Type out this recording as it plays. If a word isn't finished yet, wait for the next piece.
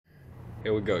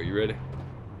Here we go. You ready?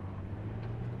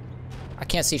 I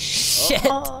can't see shit.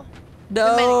 Oh,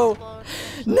 No.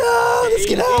 No, let's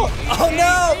get out. Oh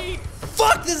no.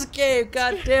 Fuck this game.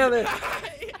 God damn it.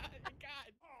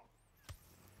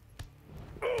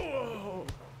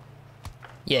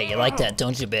 Yeah, you like that,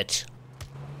 don't you, bitch?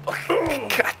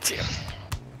 God damn.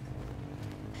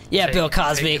 Yeah, Bill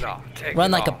Cosby.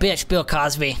 Run like a bitch, Bill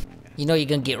Cosby. You know you're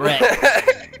gonna get wrecked.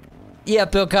 Yeah,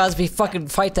 Bill Cosby, fucking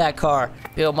fight that car.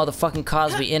 Bill motherfucking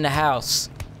Cosby in the house.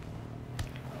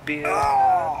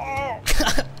 Bill.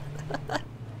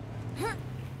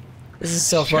 This is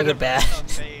so fucking bad.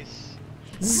 This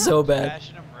is so bad.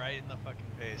 Bashing him right in the fucking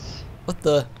face. What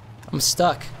the? I'm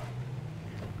stuck.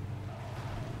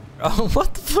 Oh,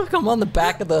 what the fuck? I'm on the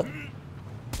back of the...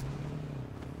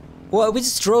 What? We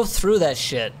just drove through that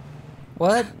shit.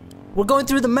 What? We're going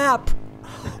through the map.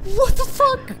 What the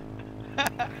fuck?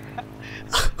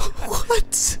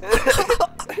 What?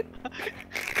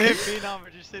 Hey, Phenom,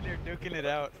 we're just sitting here duking it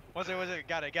out. What's it?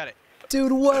 Got it.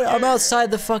 Dude, what? I'm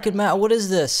outside the fucking map. What is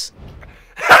this?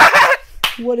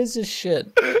 What is this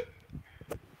shit?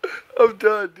 I'm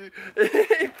done, dude.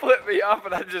 He flipped me off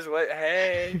and I just went,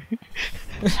 hey.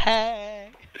 Hey.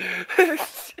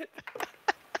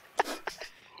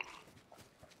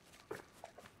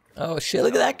 Oh shit,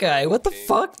 look at that guy. What the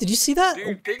fuck? Did you see that?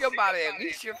 Dude, think about it. At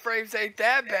least your frames ain't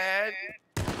that bad.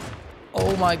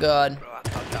 Oh my god. Bro, I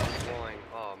thought that was LOIN.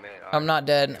 Oh, man. I'm not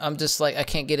dead. I'm just like, I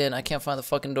can't get in. I can't find the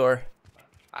fucking door.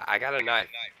 I got a knife.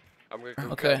 I'm gonna go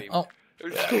cut Okay. him. Oh,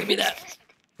 give me that.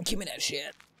 Give me that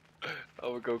shit. I'm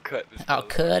gonna go cut this. I'll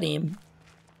cut him.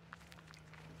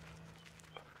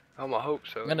 I'm gonna hope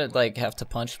so. I'm gonna like have to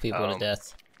punch people to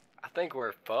death. I think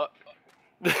we're fucked.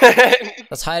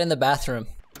 Let's hide in the bathroom.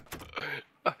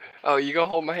 Oh, you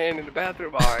gonna hold my hand in the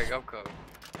bathroom? Alright, I'm coming.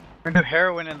 We're doing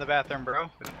heroin in the bathroom, bro.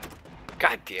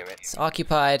 God damn it. It's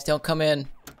occupied. Don't come in.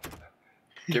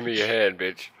 Give me your hand,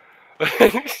 bitch.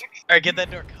 Alright, get that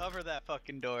door. Cover that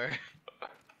fucking door.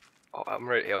 Oh, I'm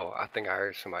ready. Oh, I think I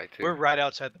heard somebody too. We're right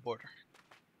outside the border.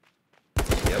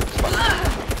 Yep, it's fine.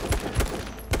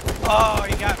 Oh,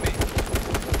 he got me.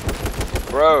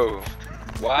 Bro.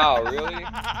 Wow, really?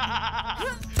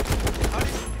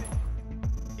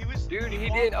 He was. Dude, he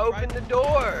didn't open the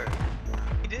door.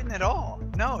 He didn't at all.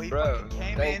 No, he Bro, fucking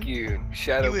came thank in. you.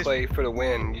 Shadow play for the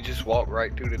win. You just walked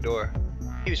right through the door.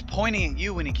 He was pointing at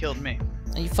you when he killed me.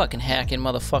 You fucking hacking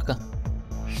motherfucker.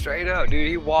 Straight up, dude.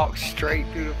 He walked straight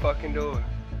through the fucking door.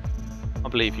 I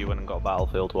believe you went and got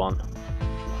Battlefield 1.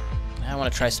 I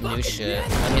want to try some new shit.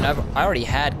 I mean, I already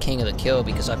had King of the Kill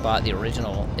because I bought the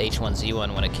original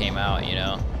H1Z1 when it came out, you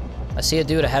know? I see a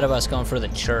dude ahead of us going for the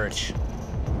church.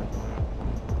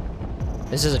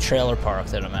 This is a trailer park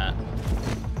that I'm at.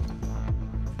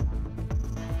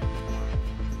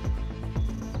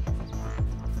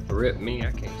 Rip me,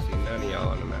 I can't see none of y'all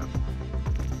on the map.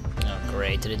 Oh,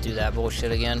 great. Did it do that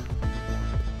bullshit again?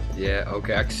 Yeah,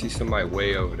 okay, I can see somebody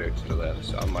way over there to the left,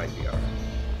 so I might be alright.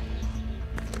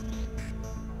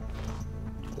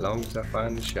 As long as I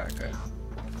find the shotgun.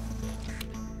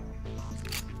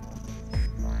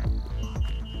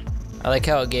 I like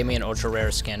how it gave me an ultra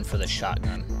rare skin for the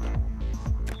shotgun.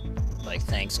 Like,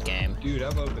 thanks, game. Dude,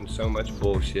 I've opened so much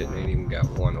bullshit and ain't even got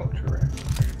one ultra rare.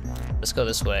 Let's go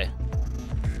this way.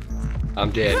 I'm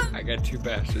dead. I got two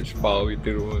bastards follow me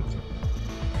through the woods.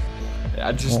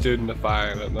 I just stood in the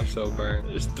fire and let myself burn.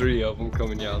 There's 3 of them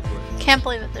coming y'all's way. can't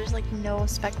believe it. There's like no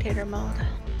spectator mode.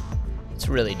 It's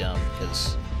really dumb,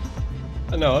 because...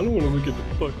 I know, I don't want to look at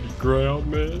the fucking ground,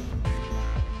 man.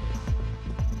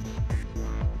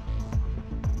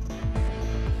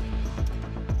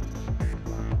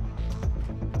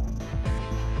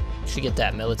 Should get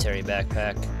that military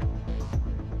backpack.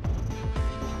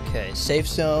 Okay, safe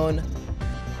zone.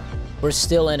 We're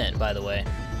still in it, by the way.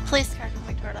 Police car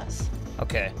coming toward us.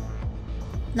 Okay.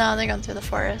 No, they're going through the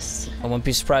forest. I wouldn't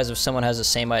be surprised if someone has the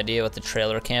same idea with the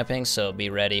trailer camping, so be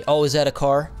ready. Oh, is that a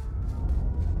car?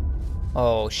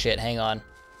 Oh shit, hang on.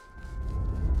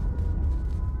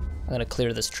 I'm gonna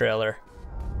clear this trailer.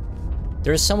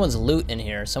 There's someone's loot in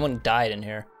here. Someone died in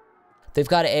here. They've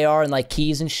got an AR and like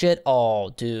keys and shit. Oh,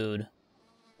 dude.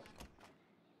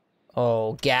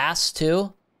 Oh, gas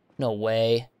too? No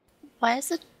way. Why is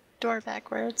the door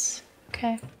backwards?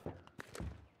 Okay.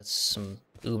 That's some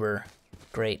uber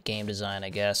great game design, I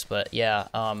guess. But yeah,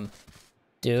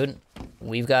 dude,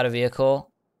 we've got a vehicle.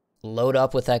 Load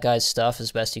up with that guy's stuff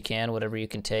as best you can, whatever you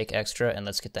can take extra, and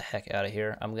let's get the heck out of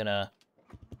here. I'm gonna...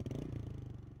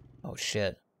 Oh,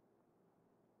 shit.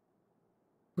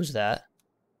 Who's that?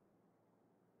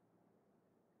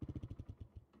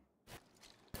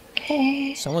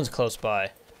 Okay. Someone's close by.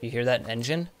 You hear that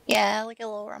engine? Yeah, like a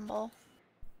little rumble.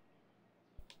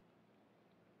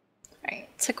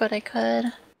 Took what I could.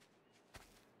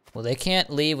 Well, they can't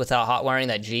leave without hot wiring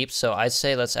that Jeep, so I'd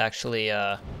say let's actually,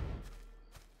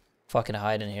 fucking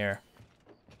hide in here.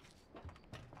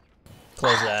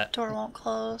 Close that. Door won't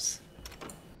close.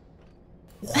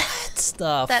 What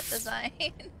stuff? That design.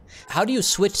 How do you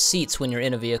switch seats when you're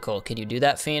in a vehicle? Can you do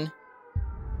that, Fiend?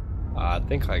 I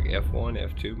think like F1,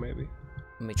 F2 maybe.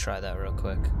 Let me try that real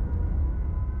quick.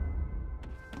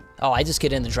 Oh, I just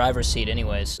get in the driver's seat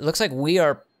anyways. It looks like we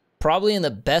are probably in the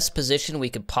best position we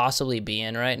could possibly be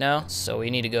in right now. So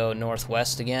we need to go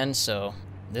northwest again, so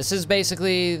this is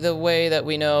basically the way that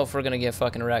we know if we're gonna get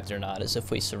fucking wrecked or not, is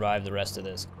if we survive the rest of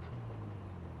this.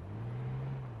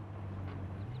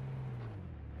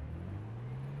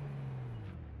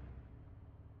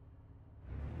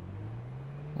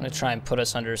 I'm gonna try and put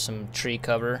us under some tree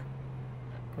cover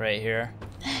right here.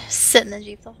 Sit in the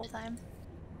Jeep the whole time.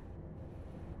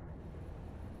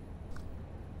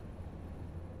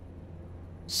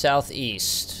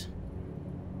 Southeast.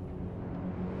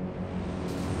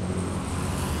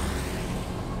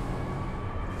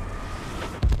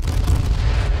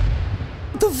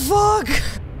 What the fuck?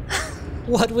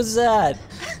 What was that?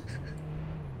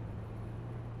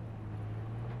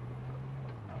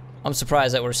 I'm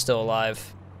surprised that we're still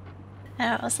alive. I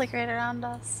know, it was like right around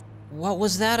us. What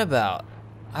was that about?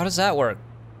 How does that work?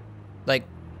 Like,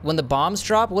 when the bombs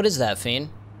drop, what is that, Fiend?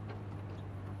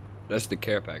 That's the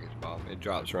care package bomb. It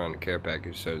drops around the care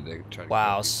package so they can try to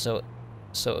Wow, kill you.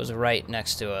 so it was right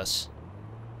next to us.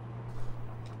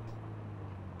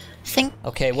 Think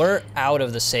Okay, we're out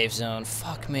of the safe zone.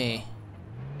 Fuck me.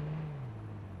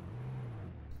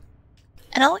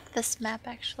 I don't like this map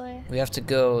actually. We have to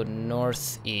go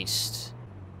northeast.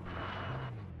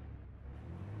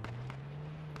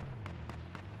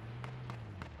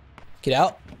 Get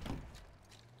out.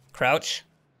 Crouch.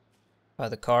 By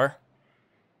the car.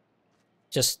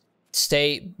 Just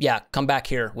stay. Yeah, come back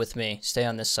here with me. Stay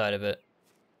on this side of it.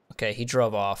 Okay, he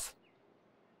drove off.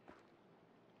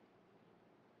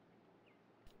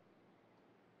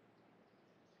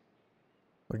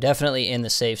 We're definitely in the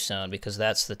safe zone because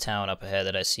that's the town up ahead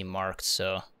that I see marked,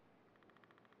 so.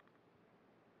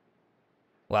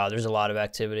 Wow, there's a lot of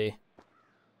activity.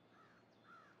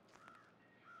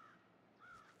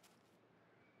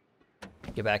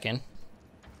 Get back in.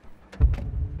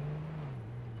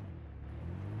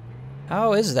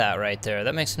 How is that right there?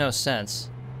 That makes no sense.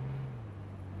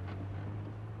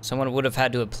 Someone would have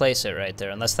had to have placed it right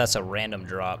there, unless that's a random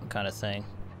drop kind of thing.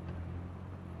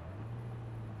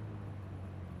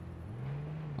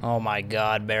 Oh my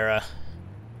god, Bera.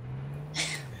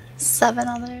 7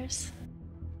 others.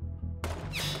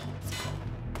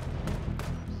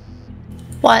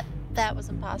 What? That was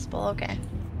impossible, okay.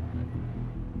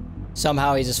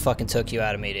 Somehow he just fucking took you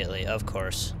out immediately, of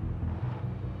course.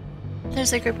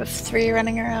 There's a group of 3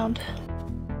 running around.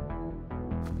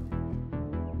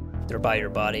 They're by your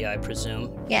body, I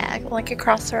presume. Yeah, like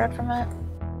across the road from it.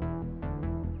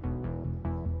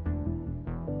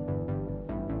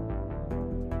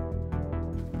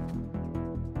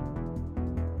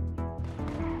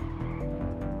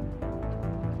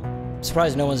 I'm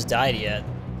surprised no one's died yet.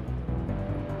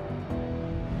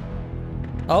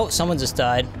 Oh, someone just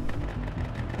died.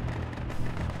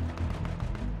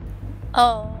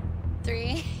 Oh,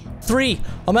 3. 3!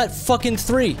 I'm at fucking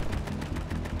 3!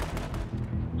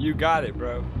 You got it,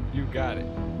 bro. You got it.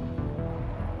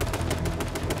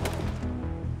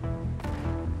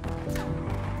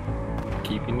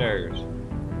 Keep your nerves.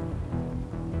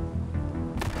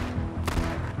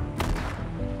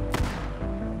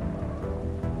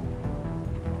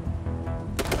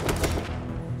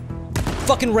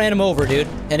 Fucking ran him over, dude,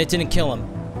 and it didn't kill him.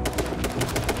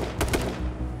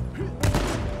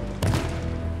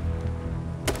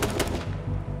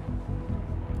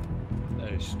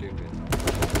 That is stupid.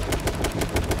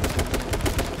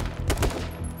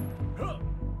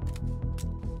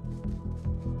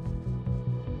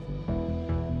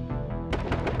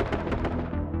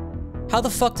 How the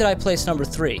fuck did I place number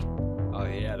 3? Oh,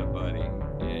 he had a buddy.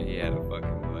 Yeah, he had a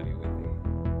fucking buddy with him.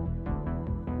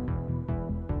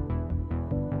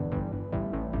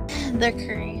 They're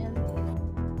Korean.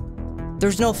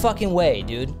 There's no fucking way,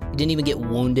 dude. You didn't even get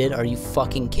wounded. Are you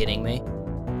fucking kidding me?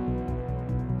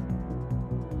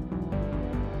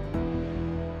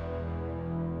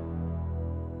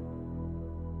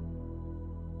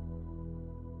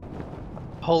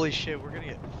 Holy shit, we're gonna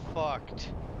get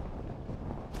fucked.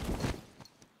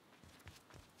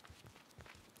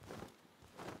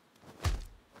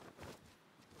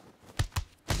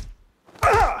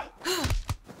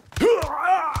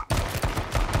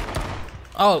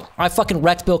 Oh, I fucking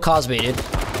wrecked Bill Cosby, dude.